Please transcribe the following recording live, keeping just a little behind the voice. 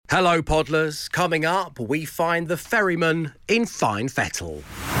Hello, Podlers. Coming up, we find the Ferryman in fine fettle.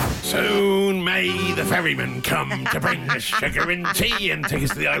 Soon may the ferryman come to bring us sugar and tea and take us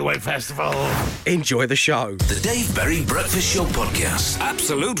to the Isle of Wight Festival. Enjoy the show. The Dave Berry Breakfast Show Podcast.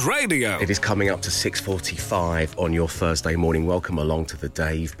 Absolute Radio. It is coming up to 6:45 on your Thursday morning. Welcome along to the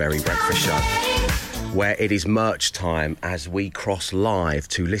Dave Berry Breakfast Show, where it is merch time as we cross live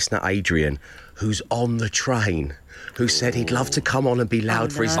to listener Adrian, who's on the train, who said he'd love to come on and be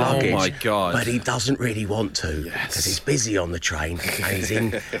loud for his luggage. Oh, my God. But he doesn't really want to because he's busy on the train and he's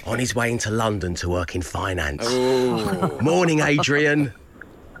on his way into London to work in finance. Oh. Morning, Adrian.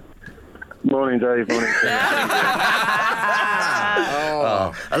 Morning, Dave. Morning.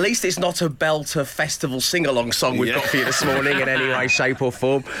 At least it's not a belter festival sing-along song we've got for you this morning in any way, shape or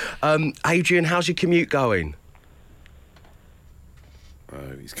form. Adrian, how's your commute going?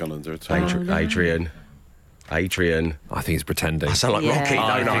 Oh, he's gone under a train. Adrian. I think he's pretending. I sound like Rocky,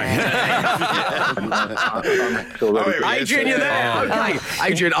 don't I? Adrian, you're there? Okay.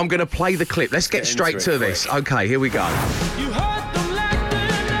 Adrian, I'm going to play the clip. Let's get straight to this. Okay, here we go.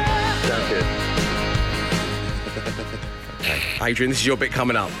 Adrian, this is your bit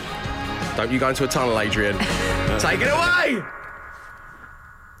coming up. Don't you go into a tunnel, Adrian. Take it away!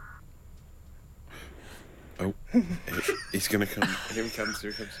 Oh, he's going to come. Here he comes.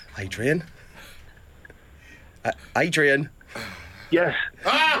 Adrian? Adrian? Yes.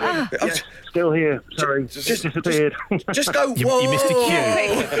 Yes. Still here. Sorry. Just disappeared. Just go, You whoa! missed a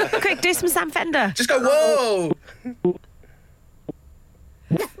cue. Quick, do some Sam Fender. Just go, whoa!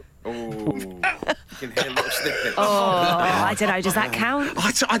 Oh, you can hear a little snippet. I don't know, does that count?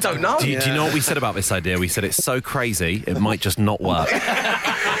 I don't know. Do you know what we said about this idea? We said it's so crazy, it might just not work.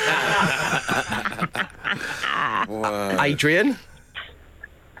 Wow. Adrian?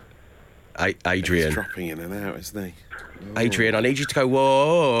 He's Adrian. dropping in and out, isn't he? Adrian, I need you to go,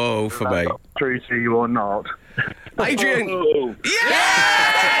 whoa, for me. True to you or not. Adrian! Oh.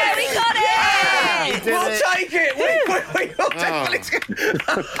 Yeah! We got it! We'll take it! We'll take it!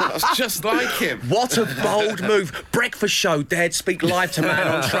 That's just like him. What a bold move. Breakfast show, dared speak live to man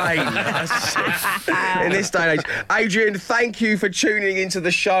on train. In this day and age. Adrian, thank you for tuning into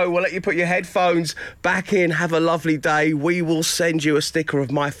the show. We'll let you put your headphones back in. Have a lovely day. We will send you a sticker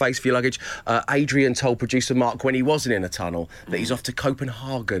of my face for your luggage. Adrian told producer Mark when he wasn't in a tunnel that he's off to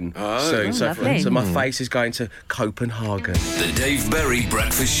Copenhagen soon. So my face is going to Copenhagen. The Dave Berry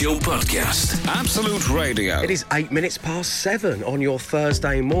Breakfast Show Podcast. Absolute Radio. It is 8 minutes past 7 on your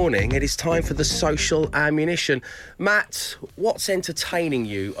Thursday morning. It is time for the social ammunition. Matt, what's entertaining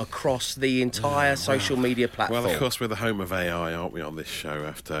you across the entire social media platform? Well, of course, we're the home of AI, aren't we, on this show,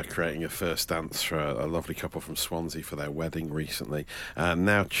 after creating a first dance for a lovely couple from Swansea for their wedding recently.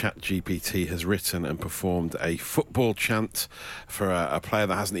 Now ChatGPT has written and performed a football chant for a player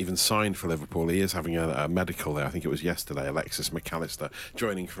that hasn't even signed for Liverpool. He is having a medical there. I think it was yesterday. Alexis McAllister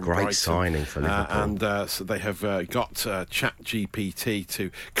joining from Brighton. Great signing for Liverpool. So they have got ChatGPT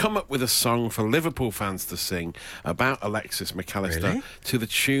to come up with a song for Liverpool fans to sing about Alexis McAllister to the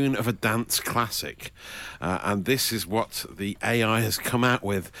tune of a dance classic. And this is what the AI has come out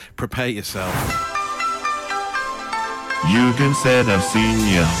with. Prepare yourself. You can said I've seen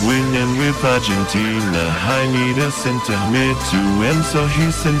ya winning with Argentina. I need a centre mid to him, so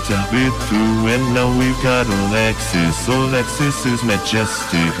he's centre mid through. And now we've got Alexis. Alexis is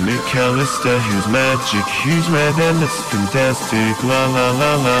majestic. McAllister, he's magic. He's red and it's fantastic. La la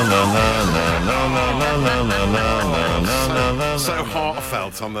la la la la la la la la la la la la. So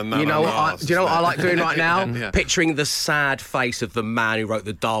heartfelt on the do you know what I like doing right now? Picturing the sad face of the man who wrote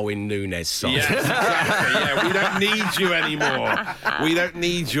the Darwin Núñez song. Yes, exactly. Yeah, we don't need you anymore. We don't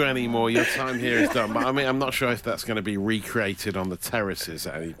need you anymore. Your time here is done. But I mean, I'm not sure if that's going to be recreated on the terraces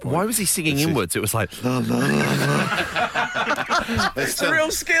at any point. Why was he singing inwards? It was like... La, la, la, la. It's a real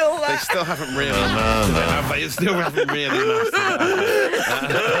skill, They that. still haven't really mastered it, have they? They still haven't really mastered it.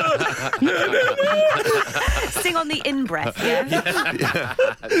 Sing on the in-breath, yeah?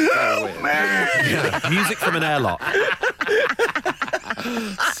 Music from an airlock.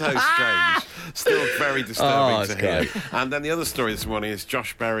 So strange. Still very disturbing to hear. And then the other story this morning is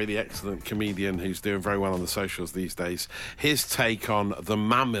Josh Berry, the excellent comedian who's doing very well on the socials these days. His take on the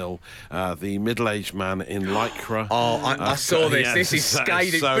Mamil, the middle-aged man in Lycra. I saw this. Yeah, this is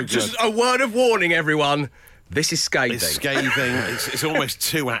scathing. so But just good. a word of warning, everyone. This is scathing. It's scathing. It's almost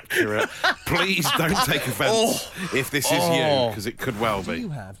too accurate. Please don't take offence if this is you, because it could well Do be. you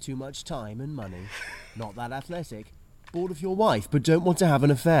have too much time and money? Not that athletic? Bored of your wife but don't want to have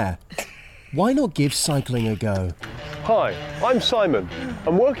an affair? Why not give cycling a go? Hi, I'm Simon.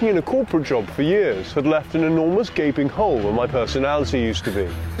 I'm working in a corporate job for years, had left an enormous gaping hole where my personality used to be.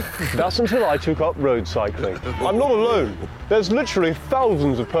 That's until I took up road cycling. I'm not alone. There's literally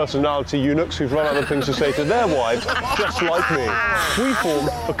thousands of personality eunuchs who've run out of things to say to their wives, just like me. We form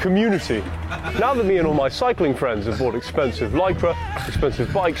a community. Now that me and all my cycling friends have bought expensive lycra,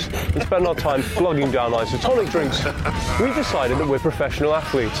 expensive bikes, and spend our time plugging down isotonic drinks, we've decided that we're professional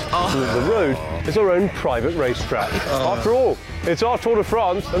athletes, and that the road is our own private racetrack. After all, it's our Tour de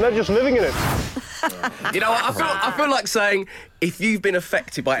France, and they're just living in it. You know what? I feel like saying, if you've been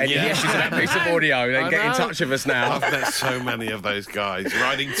affected by any issues of that piece of audio, then get in touch with us now. I've met so many of those guys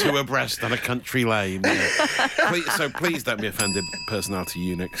riding two abreast on a country lane. Please don't be offended, personality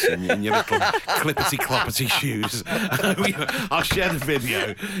eunuchs in your little clippity-cloppity shoes. I'll share the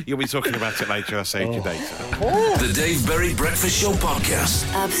video. You'll be talking about it later. I'll save your data. The Dave Berry Breakfast Show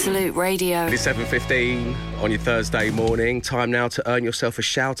Podcast. Absolute Radio. It's 7:15 on your Thursday morning. Time now to earn yourself a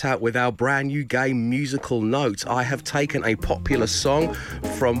shout-out with our brand new game, Musical Notes. I have taken a popular song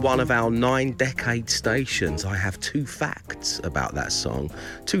from one of our 9-decade stations. I have 2 facts about that song,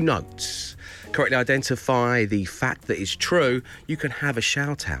 2 notes. Correctly identify the fact that is true, you can have a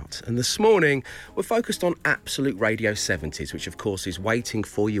shout out. And this morning, we're focused on Absolute Radio 70s, which of course is waiting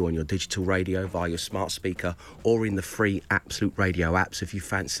for you on your digital radio via your smart speaker or in the free Absolute Radio app. So if you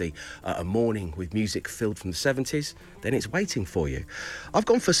fancy a morning with music filled from the 70s, then it's waiting for you. I've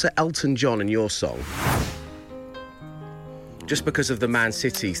gone for Sir Elton John and Your Song. Just because of the Man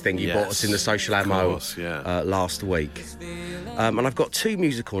City thing you bought us in the social ammo last week. And I've got 2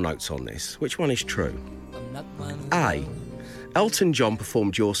 musical notes on this. Which one is true? A. Elton John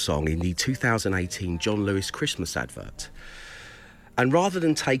performed Your Song in the 2018 John Lewis Christmas advert. And rather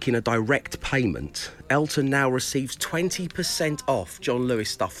than taking a direct payment, Elton now receives 20% off John Lewis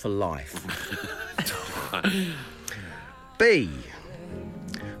stuff for life. B.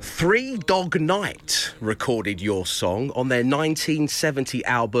 3 Dog Night recorded Your Song on their 1970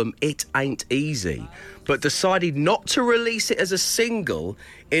 album It Ain't Easy, but decided not to release it as a single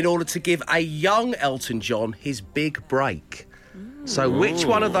in order to give a young Elton John his big break. So which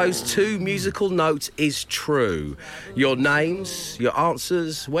one of those 2 musical notes is true? Your names, your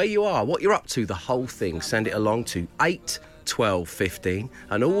answers, where you are, what you're up to, the whole thing. Send it along to 8 12 15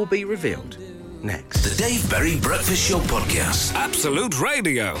 and all will be revealed next. The Dave Berry Breakfast Show Podcast. Absolute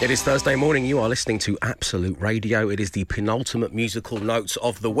Radio. It is Thursday morning. You are listening to Absolute Radio. It is the penultimate musical notes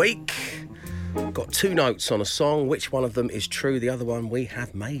of the week. Got 2 notes on a song. Which one of them is true? The other one we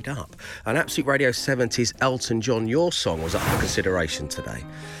have made up. And Absolute Radio 70's Elton John Your Song was up for consideration today.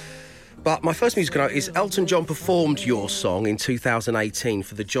 But my first musical note is Elton John performed Your Song in 2018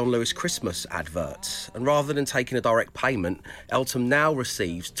 for the John Lewis Christmas advert. And rather than taking a direct payment, Elton now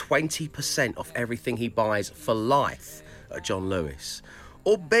receives 20% off everything he buys for life at John Lewis.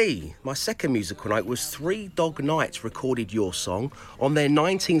 Or B, my second musical note was 3 Dog Night recorded Your Song on their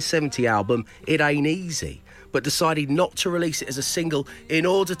 1970 album It Ain't Easy, but decided not to release it as a single in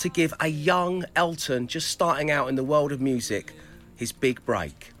order to give a young Elton just starting out in the world of music his big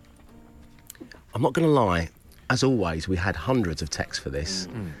break. I'm not going to lie, as always, we had hundreds of texts for this,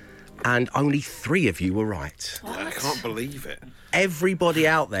 and only 3 of you were right. I can't believe it. Everybody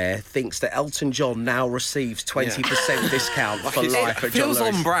out there thinks that Elton John now receives 20% discount for life at John Lewis. Feels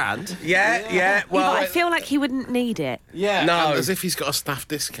on brand. Yeah. Well, but I feel like he wouldn't need it. Yeah, no. as if he's got a staff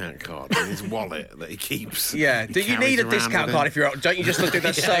discount card in his wallet that he keeps. Yeah. Do you need a discount card if you're? Don't you just do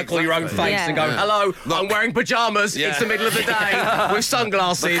that circle your own face and go, "Hello, I'm wearing pajamas. It's the middle of the day with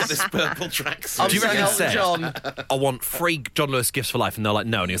sunglasses. Look at this purple tracksuit." Do you reckon Elton John? I want 3 John Lewis gifts for life, and they're like,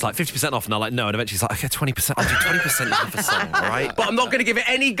 no. And he was like, 50% off, and they're like, no. And eventually he's like, okay, 20%. I'll do 20% off a song, all right? But I'm not going to give it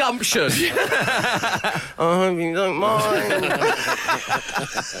any gumption. I hope you don't mind.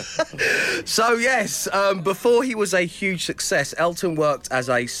 So, yes, before he was a huge success, Elton worked as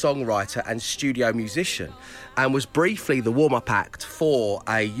a songwriter and studio musician and was briefly the warm-up act for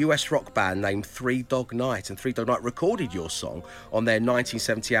a US rock band named 3 Dog Night. And 3 Dog Night recorded Your Song on their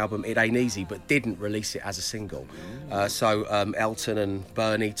 1970 album It Ain't Easy, but didn't release it as a single. So Elton and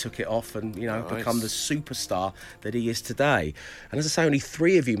Bernie took it off and, become the superstar that he is today. And as I say, only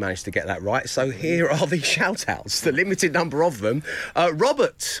 3 of you managed to get that right. So here are the shout-outs, the limited number of them.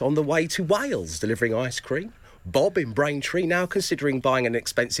 Robert on the way to Wales, delivering ice cream. Bob in Braintree, now considering buying an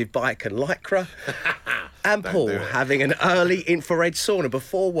expensive bike and lycra. And Paul having an early infrared sauna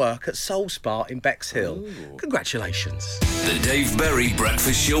before work at Soul Spa in Bexhill. Ooh. Congratulations. The Dave Berry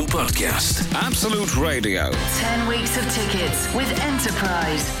Breakfast Show Podcast. Absolute Radio. 10 weeks of tickets with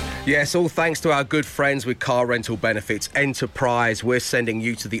Enterprise. Yes, all thanks to our good friends with car rental benefits, Enterprise. We're sending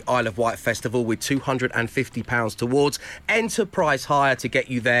you to the Isle of Wight Festival with £250 towards Enterprise hire to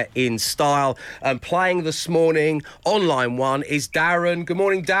get you there in style. And playing this morning on line one is Darren. Good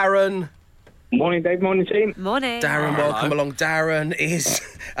morning, Darren. Morning, Dave. Morning, team. Morning. Darren, welcome along. Darren is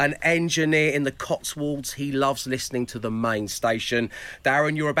an engineer in the Cotswolds. He loves listening to the main station.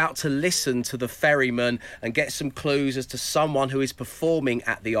 Darren, you're about to listen to the Ferryman and get some clues as to someone who is performing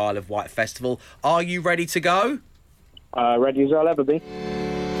at the Isle of Wight Festival. Are you ready to go? Ready as I'll ever be.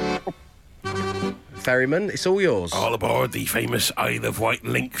 Ferryman, it's all yours. All aboard the famous Isle of Wight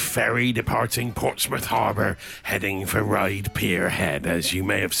Link ferry departing Portsmouth Harbour, heading for Ryde Pier Head. As you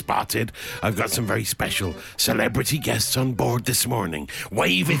may have spotted, I've got some very special celebrity guests on board this morning.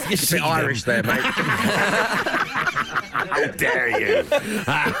 Wave if you see Bit Irish them. there, mate. How dare you?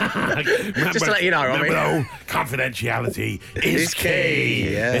 Just to let you know, I mean... No, confidentiality is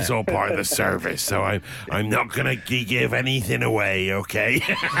key. Yeah. It's all part of the service, so I'm not going to give anything away, okay?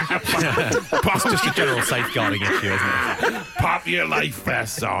 It's just a general safeguarding issue, isn't it? Pop your life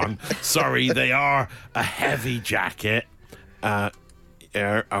vests on. Sorry, they are a heavy jacket. Hang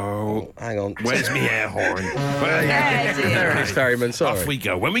on. Where's my air horn? There it is, Ferryman, sorry. Off we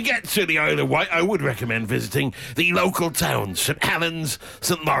go. When we get to the Isle of Wight, I would recommend visiting the local towns, St Helens,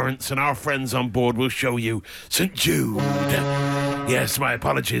 St Lawrence, and our friends on board will show you St Jude. Yes, my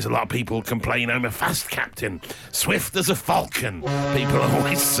apologies. A lot of people complain I'm a fast captain, swift as a falcon, people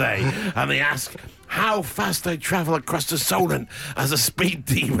always say. And they ask how fast I travel across the Solent as a speed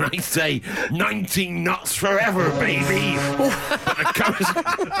demon. I say 19 knots forever, baby. But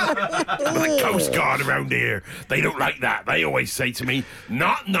the Coast Guard around here, they don't like that. They always say to me,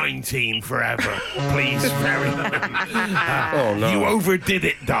 not 19 forever, please, Ferryman. Oh, no. You overdid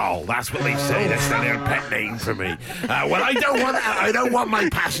it, doll. That's what they say. That's their pet name for me. Well, I don't want my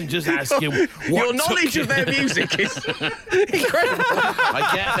passengers asking what Your knowledge took of their music is incredible. I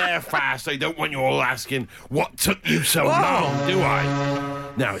get there fast. I don't want you all asking what took you so long, do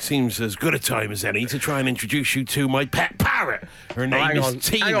I? Now, it seems as good a time as any to try and introduce you to my pet parrot. Her name is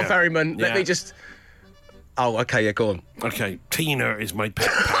Tina. Hang on, Ferryman. Let Yeah. me just... Oh, OK, yeah, go on. Okay, Tina is my pet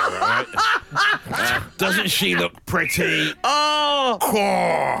parrot, right? Doesn't she look pretty? Oh!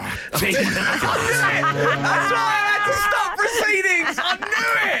 Tina. That's why I had to stop proceedings! I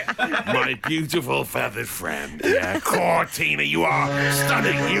knew it! My beautiful feathered friend. Yeah, Tina, you are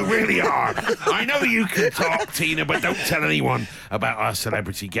stunning. You really are. I know you can talk, Tina, but don't tell anyone about our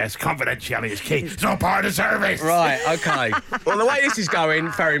celebrity guest. Confidentiality is key. It's all part of the service. Right, OK. Well, the way this is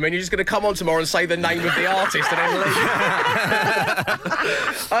going, Ferryman, you're just going to come on tomorrow and say the name of the artist and then leave.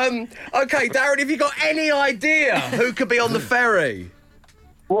 OK, Darren, have you got any idea who could be on the ferry?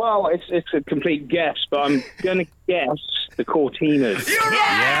 Well, it's a complete guess, but I'm going to guess the Cortinas. You're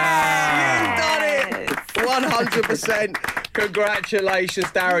right! You've done it! 100%. Congratulations,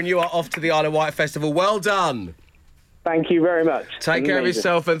 Darren. You are off to the Isle of Wight Festival. Well done. Thank you very much. Take care of Amazing.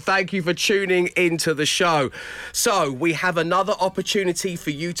 yourself and thank you for tuning into the show. So, we have another opportunity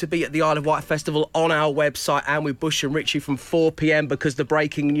for you to be at the Isle of Wight Festival on our website and with Bush and Ritchie from 4 p.m, because the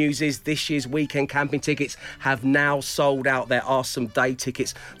breaking news is this year's weekend camping tickets have now sold out. There are some day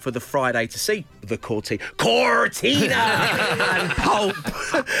tickets for the Friday to see the Cortina and Pulp.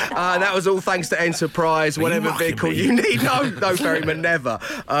 That was all thanks to Enterprise. Whatever vehicle you need. No, Ferryman, never.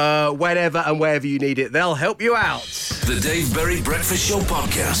 Whenever and wherever you need it, they'll help you out. The Dave Berry Breakfast Show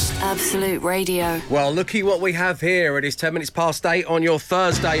Podcast. Absolute Radio. Well, looky what we have here. It is 10 minutes past 8 on your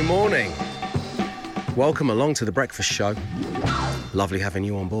Thursday morning. Welcome along to the breakfast show. Lovely having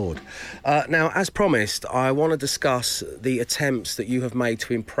you on board. Now, as promised, I want to discuss the attempts that you have made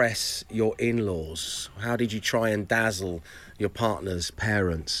to impress your in-laws. How did you try and dazzle your partner's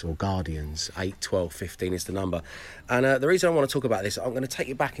parents or guardians? 8, 12, 15 is the number. And the reason I want to talk about this, I'm going to take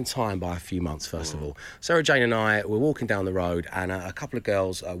you back in time by a few months, first of all. Sarah Jane and I were walking down the road and a couple of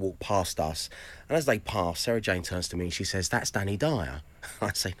girls walked past us. And as they passed, Sarah Jane turns to me and she says, "That's Danny Dyer."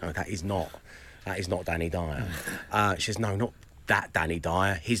 I say, "No, that is not Danny Dyer." She says, "No, not that Danny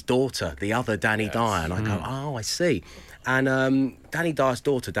Dyer, his daughter, the other Danny Dyer." And I go, "Oh, I see." And Danny Dyer's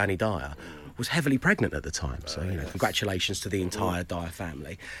daughter, Danny Dyer, was heavily pregnant at the time. So, congratulations to the entire Dyer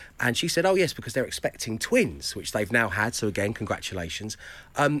family. And she said, "Oh, yes, because they're expecting twins," which they've now had. So, again, congratulations.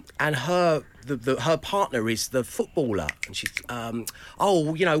 And her partner is the footballer. And she's,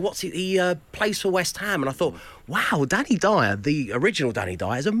 what's it? He plays for West Ham. And I thought, wow, Danny Dyer, the original Danny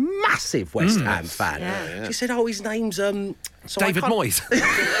Dyer, is a massive West Ham fan. Yeah. She said, "Oh, his name's..." David Moyes.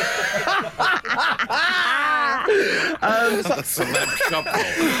 A celeb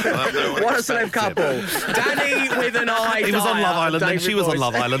couple. What a celeb couple. Danny with an eye. He was on Love Island, David and she was on Moyes.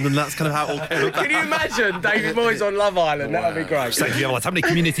 Love Island, and that's kind of how it all came about. Can you imagine David Moyes on Love Island? That would be great. Thank you, how many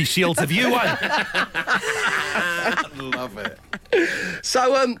community shields have you won? Love it.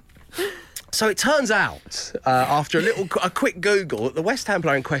 So it turns out, after a quick Google, that the West Ham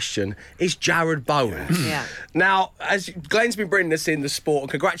player in question is Jared Bowen. Yeah. Now, as Glenn's been bringing us in the sport,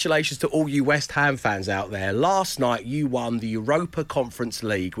 and congratulations to all you West Ham fans out there. Last night, you won the Europa Conference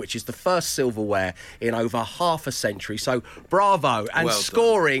League, which is the first silverware in over half a century. So, bravo. And Well done.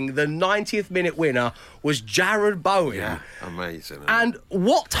 scoring the 90th minute winner was Jared Bowen. Yeah, amazing. isn't it? And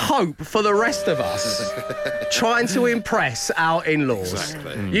what hope for the rest of us trying to impress our in-laws.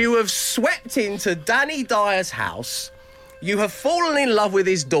 Exactly. You have swept into Danny Dyer's house. You have fallen in love with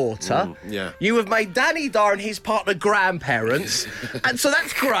his daughter. yeah. You have made Danny Dyer and his partner grandparents. And so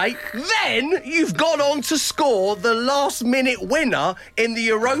that's great. Then you've gone on to score the last-minute winner in the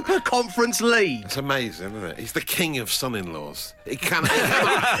Europa Conference League. It's amazing, isn't it? He's the king of son-in-laws. He cannot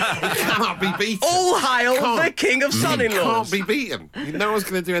be beaten. All hail Can't- the king of He son-in-laws. can't be beaten. No one's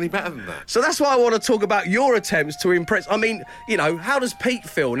going to do any better than that. So that's why I want to talk about your attempts to impress. I mean, you know, how does Pete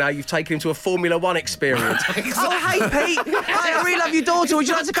feel now you've taken him to a Formula One experience? Oh, hey, Pete. Hey, I really love your daughter. Would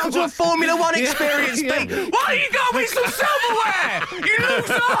you like to come to a Formula One experience, Pete? Why don't you go with some silverware? You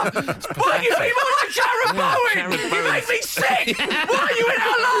loser! Why do you think more like Jared Bowen? Jared You Bowen. make me sick! Why are you in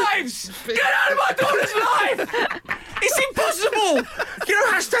our lives? Get out of my daughter's life! It's impossible! You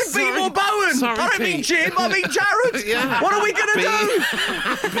know, hashtag be more Bowen. Sorry, I don't mean Pete. Jim, I mean Jared. Yeah. What are we going to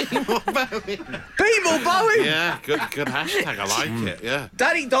do? Be more Bowen. Be more Bowen. Yeah, good hashtag. I like it. Yeah.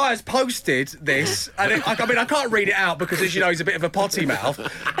 Danny Dyer's posted this, and I can't read it out because, as you know, he's a bit of a potty mouth.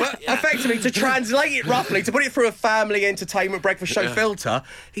 But effectively, to translate it roughly, to put it through a family entertainment breakfast show filter,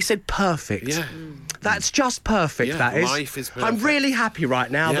 he said, perfect. Yeah. That's just perfect, Yeah, that is. life is I'm perfect. really happy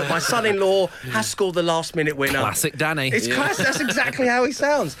right now that my son-in-law has scored the last-minute winner. Classic Danny. It's classic. That's exactly how he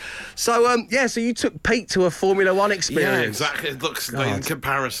sounds. So, so you took Pete to a Formula One Yeah, experience. exactly. It looks in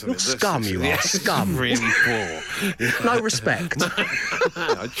comparison. You're scum, you are. Scum. Really poor. No respect.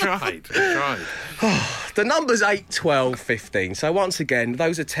 I tried. The number's 8, 12, 15. So once again,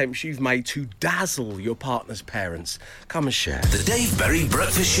 those attempts you've made to dazzle your partner's parents, come and share. The Dave Berry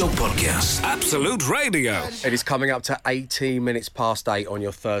Breakfast Show Podcast. Absolute Radio. It is coming up to 18 minutes past 8 on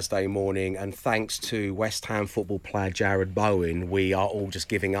your Thursday morning, and thanks to West Ham football player Jared Bowen, we are all just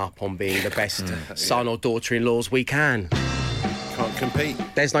giving up on being the best son or daughter-in-laws we can. Can't compete.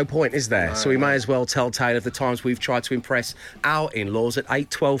 There's no point, is there? So we may as well tell tale of the times we've tried to impress our in-laws at 8,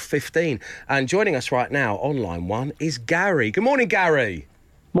 12, 15. And joining us right now on line 1 is Gary. Good morning, Gary.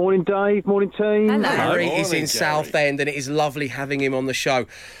 Morning, Dave. Morning, team. Hello. Gary is in Gary. Southend, and it is lovely having him on the show.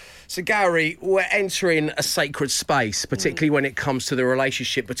 So, Gary, we're entering a sacred space, particularly when it comes to the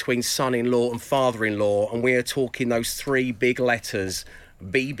relationship between son-in-law and father-in-law, and we are talking those 3 big letters,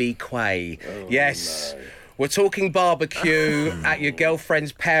 BB Quay. Yes. No. We're talking barbecue at your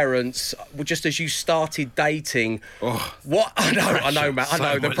girlfriend's parents, just as you started dating. What? I know, Matt. I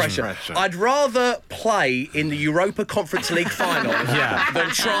know the pressure. I'd rather play in the Europa Conference League final than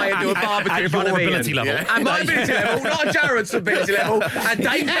try and do a barbecue in front of your Ian. ability level. At my ability level, not Jared's ability level, and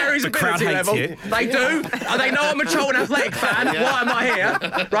Dave Berry's crowd ability hates level. you. They do. And they know I'm a Charlton Athletic fan. Why am I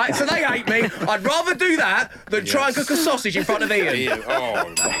here? Right, so they hate me. I'd rather do that than try and cook a sausage in front of Ian.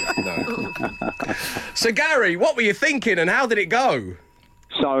 Oh, no. So, Gary, what were you thinking and how did it go?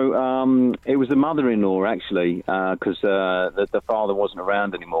 So it was the mother-in-law, actually, because the father wasn't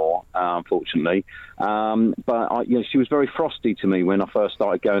around anymore, unfortunately. But she was very frosty to me when I first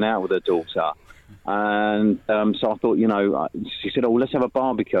started going out with her daughter. And so I thought, she said, "Oh, let's have a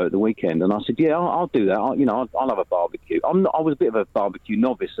barbecue at the weekend." And I said, "Yeah, I'll do that. I'll have a barbecue." I was a bit of a barbecue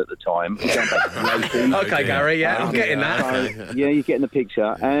novice at the time. Okay, Gary, yeah, I'm getting that. So, yeah, you're getting the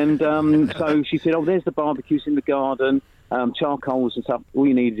picture. And so she said, "Oh, there's the barbecues in the garden, charcoals and stuff. All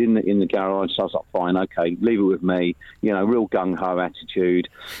you need is in the garage." So I was like, "Fine, okay, leave it with me." Real gung ho attitude.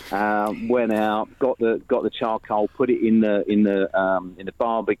 Went out, got the charcoal, put it in the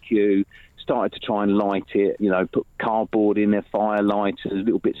barbecue. Started to try and light it, put cardboard in there, fire lighters,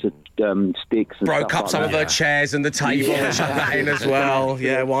 little bits of sticks. And broke up some of her chairs and the table and shut that in as well.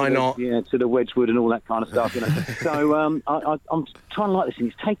 Yeah, why not? Yeah, to the Wedgwood and all that kind of stuff. So I'm trying to light this thing.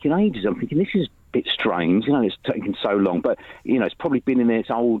 It's taking ages. I'm thinking this is a bit strange. It's taking so long. But, it's probably been in there. It's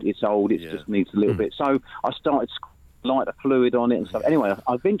old. It just needs a little bit. So I started lighter fluid on it and stuff. Anyway,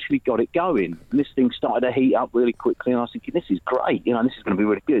 I eventually got it going, and this thing started to heat up really quickly, and I was thinking, this is great, this is going to be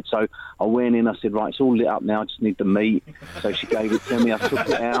really good. So I went in, I said, right, it's all lit up now, I just need the meat. So she gave it to me, I took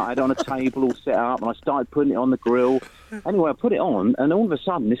it out, I had it on a table all set up, and I started putting it on the grill. Anyway, I put it on, and all of a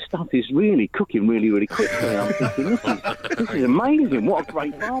sudden, this stuff is really cooking really, really quickly. I'm thinking, this is amazing. What a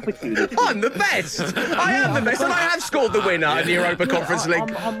great barbecue this is. I'm the best. I am the best, and I have scored the winner in the Europa Conference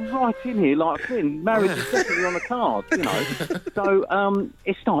League. I'm right in here like a Finn. Marriage is definitely on the card, So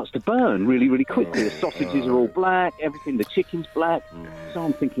it starts to burn really, really quickly. The sausages are all black, everything, the chicken's black. So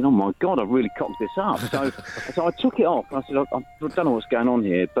I'm thinking, oh my God, I've really cocked this up. So I took it off, and I said, I don't know what's going on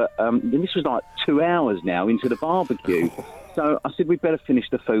here, but this was like 2 hours now into the barbecue. So I said, we'd better finish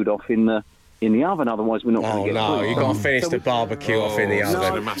the food off in the oven, otherwise we're not going to get food. You've got to finish the barbecue off in the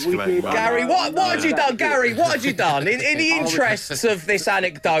oven. No, Gary, what had you done? Gary, what had you done? In the interests of this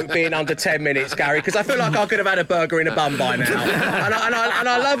anecdote being under 10 minutes, Gary, because I feel like I could have had a burger in a bun by now. and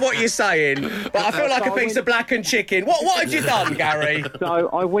I love what you're saying, but I feel like a piece of blackened chicken. What had you done, Gary? So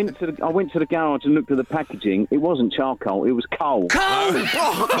I went to the garage and looked at the packaging. It wasn't charcoal, it was coal. Coal! He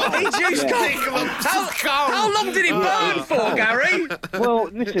used coal! How long did it burn for, Gary? Well,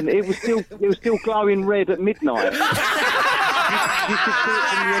 listen, it was still glowing red at midnight. You could see it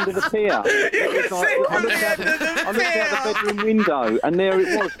from the end of the pier. I looked out the bedroom window, and there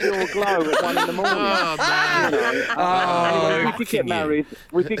it was, still aglow at 1 a.m. Anyway, we did get married.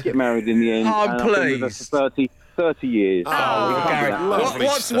 We did get married in the end. Oh, please. I've been with her for 30 years. Gary,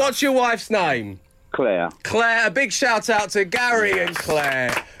 what's your wife's name? Claire, a big shout out to Gary and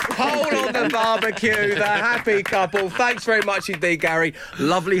Claire. Hold on the barbecue, the happy couple. Thanks very much indeed, Gary.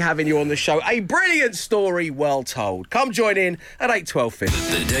 Lovely having you on the show. A brilliant story, well told. Come join in at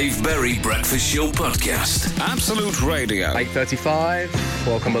 8:12:50. The Dave Berry Breakfast Show Podcast. Absolute Radio. 8:35.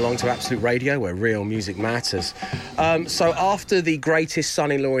 Welcome along to Absolute Radio, where real music matters. So after the greatest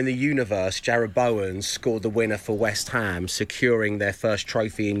son-in-law in the universe, Jared Bowen, scored the winner for West Ham, securing their first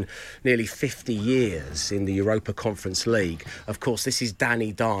trophy in nearly 50 years in the Europa Conference League. Of course, this is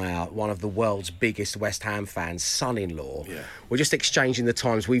Danny Dyer, one of the world's biggest West Ham fans, son-in-law. Yeah. We're just exchanging the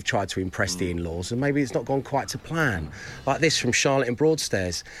times we've tried to impress the in-laws, and maybe it's not gone quite to plan. Like this from Charlotte in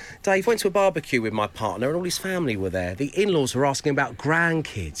Broadstairs. Dave went to a barbecue with my partner and all his family were there. The in-laws were asking about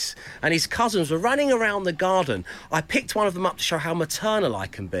grandkids, and his cousins were running around the garden. I picked one of them up to show how maternal I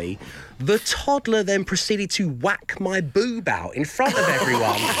can be. The toddler then proceeded to whack my boob out in front of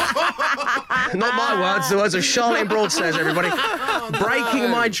everyone. Not my words, the words of Charlotte in Broadstairs, everybody. Breaking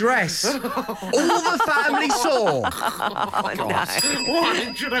my dress. All the family saw. Oh, no. What an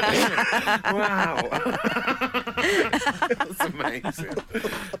introduction. Wow. That's amazing.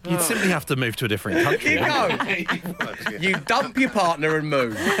 You'd simply have to move to a different country. You go. You dump your partner and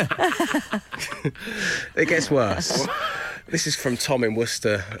move. It gets worse. This is from Tom in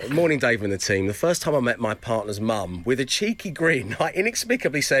Worcester. Morning, Dave and the team. The first time I met my partner's mum, with a cheeky grin, I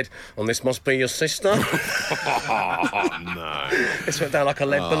inexplicably said, this must be your sister." Oh, no. This went down like a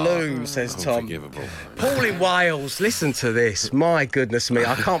lead balloon, says Tom. Unforgivable. Paul in Wales, listen to this. My goodness me,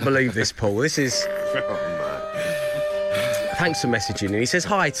 I can't believe this, Paul. This is... Thanks for messaging. And he says,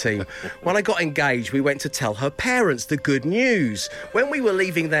 "Hi, team. When I got engaged, we went to tell her parents the good news. When we were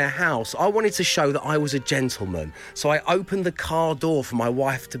leaving their house, I wanted to show that I was a gentleman. So I opened the car door for my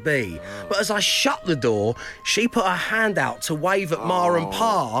wife-to-be. But as I shut the door, she put her hand out to wave at Ma and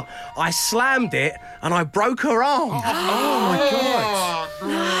Pa. I slammed it and I broke her arm." Oh, my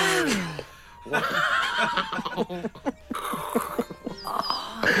God.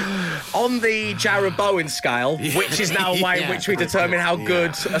 On the Jared Bowen scale, which is now a way in which we determine how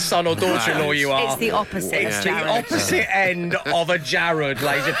good a son or daughter-in-law you are. It's the opposite. It's the opposite end of a Jared,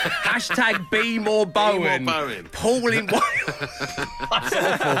 ladies. Hashtag be more Bowen. Paul in Wales. That's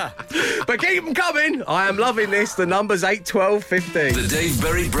awful. But keep them coming. I am loving this. The number's 8:12:15. The Dave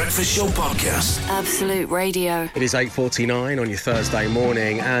Berry Breakfast Show Podcast. Absolute Radio. It is 8:49 on your Thursday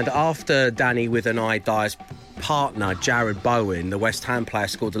morning, and after Danny with an eye Dyer's partner, Jared Bowen, the West Ham player,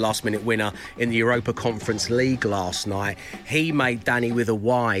 scored the last-minute winner in the Europa Conference League last night. He made Danny with a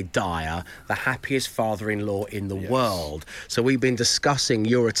Y, Dyer, the happiest father-in-law in the world. So we've been discussing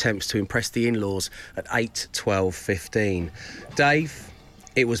your attempts to impress the in-laws at 8:12:15. Dave,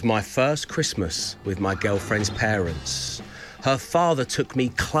 it was my first Christmas with my girlfriend's parents. Her father took me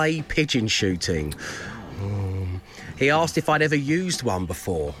clay pigeon shooting. He asked if I'd ever used one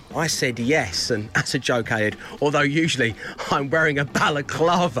before. I said yes, and as a joke added, although usually I'm wearing a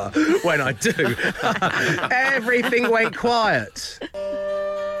balaclava when I do. Everything went quiet.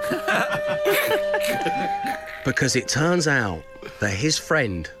 Because it turns out that his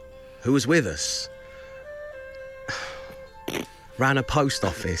friend, who was with us, ran a post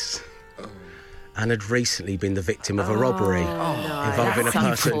office and had recently been the victim of a robbery involving a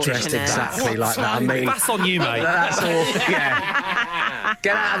person dressed exactly like that. I mean, that's on you, mate. That's awful. Yeah.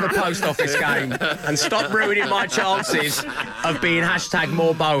 Get out of the post office game and stop ruining my chances of being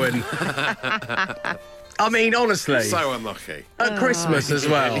 #more Bowen. I mean, honestly. So unlucky. At Christmas as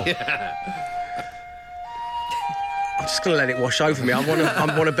well. Yeah. I'm just going to let it wash over me. I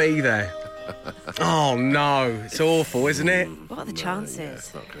want to be there. Oh, no. It's awful, isn't it? What are the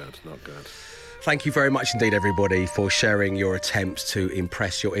chances? Yeah, not good. Thank you very much indeed, everybody, for sharing your attempts to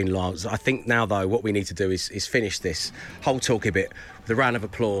impress your in-laws. I think now, though, what we need to do is finish this whole talky bit with a round of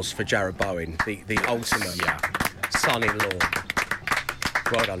applause for Jared Bowen, the ultimate son-in-law.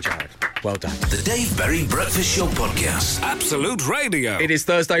 Well done, Jared. Well done. The Dave Berry Breakfast Show Podcast. Absolute Radio. It is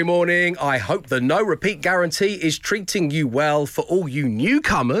Thursday morning. I hope the no repeat guarantee is treating you well. For all you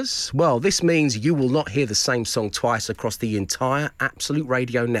newcomers, well, this means you will not hear the same song twice across the entire Absolute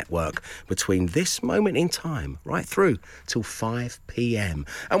Radio network between this moment in time right through till 5 p.m.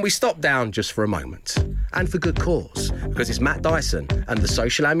 And we stop down just for a moment. And for good cause, because it's Matt Dyson and the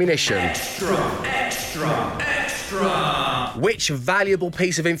Social Ammunition. Extra. Which valuable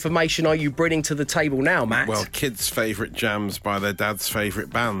piece of information are you bringing to the table now, Matt? Well, kids' favourite jams by their dad's favourite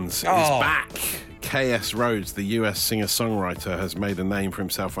bands is back. KS Rhodes, the US singer-songwriter, has made a name for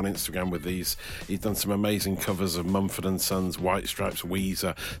himself on Instagram with these. He's done some amazing covers of Mumford & Sons, White Stripes,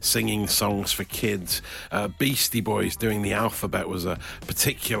 Weezer, singing songs for kids. Beastie Boys doing the alphabet was a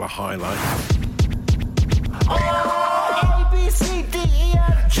particular highlight. A, B, C, D, E,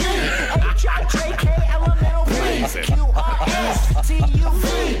 F, G, H, I, J, K, L, M, N, O, P, Q, R, S, T, U,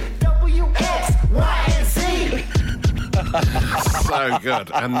 V, W, X, Y, and Z. So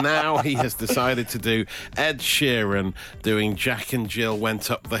good. And now he has decided to do Ed Sheeran doing Jack and Jill Went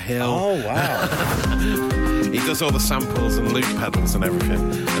Up the Hill. Oh, wow. He does all the samples and loop pedals and everything,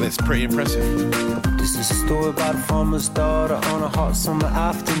 and it's pretty impressive. This is a story about a farmer's daughter on a hot summer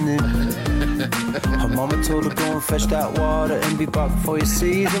afternoon. Her mama told her, go and fetch that water and be back before you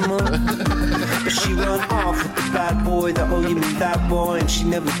see the moon. But she went off with the bad boy, the oh you mean that boy, and she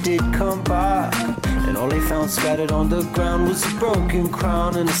never did come back. And all they found scattered on the ground was a broken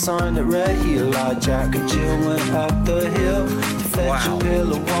crown and a sign that read, here lie Jack and Jill went up the hill to fetch a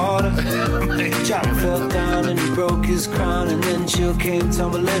pail of water. Jack fell down and he broke his crown, and then Jill came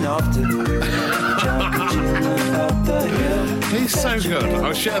tumbling after. Jack and Jill went up the hill. He's so good.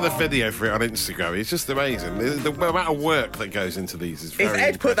 I'll share the video for it on Instagram. He's just amazing. The amount of work that goes into these is very If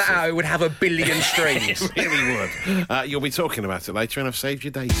Ed put that out, it would have 1 billion streams. It really would. You'll be talking about it later, and I've saved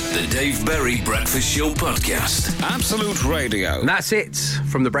your data. The Dave Berry Breakfast Show Podcast. Absolute Radio. And that's it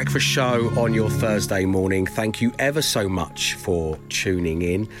from The Breakfast Show on your Thursday morning. Thank you ever so much for tuning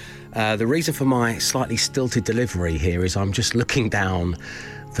in. The reason for my slightly stilted delivery here is I'm just looking down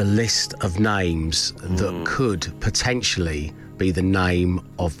the list of names that could potentially be the name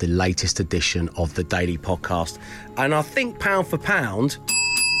of the latest edition of the Daily Podcast. And I think pound for pound,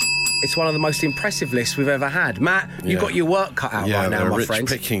 it's one of the most impressive lists we've ever had. Matt, you've got your work cut out right now, my friend.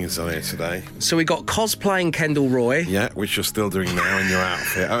 Yeah, rich pickings on here today. So we got cosplaying Kendall Roy. Yeah, which you're still doing now in your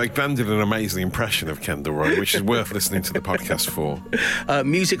outfit. Glenn did an amazing impression of Kendall Roy, which is worth listening to the podcast for.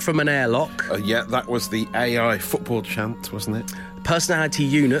 Music from an airlock. Yeah, that was the AI football chant, wasn't it? Personality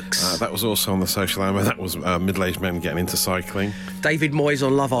eunuchs. That was also on the social ammo. That was middle-aged men getting into cycling. David Moyes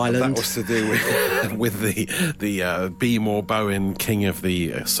on Love Island. That was to do with the Be More Bowen, king of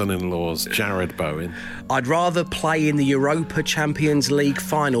the son-in-laws, Jared Bowen. I'd rather play in the Europa Champions League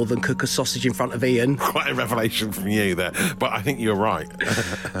final than cook a sausage in front of Ian. Quite a revelation from you there, but I think you're right.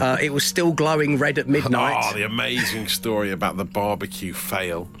 It was still glowing red at midnight. Oh, the amazing story about the barbecue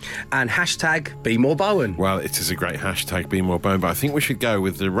fail. And hashtag Be More Bowen. Well, it is a great hashtag, Be More Bowen, but I think we should go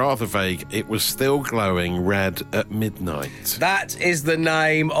with the rather vague, it was still glowing red at midnight. That is the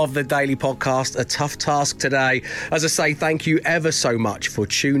name of the Daily Podcast. A tough task today. As I say, thank you ever so much for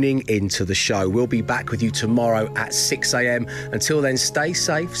tuning into the show. We'll be back with you tomorrow at 6 a.m. Until then, stay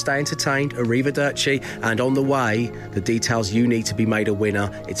safe, stay entertained, arrivederci, and on the way, the details you need to be made a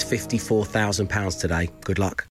winner. It's £54,000 today. Good luck.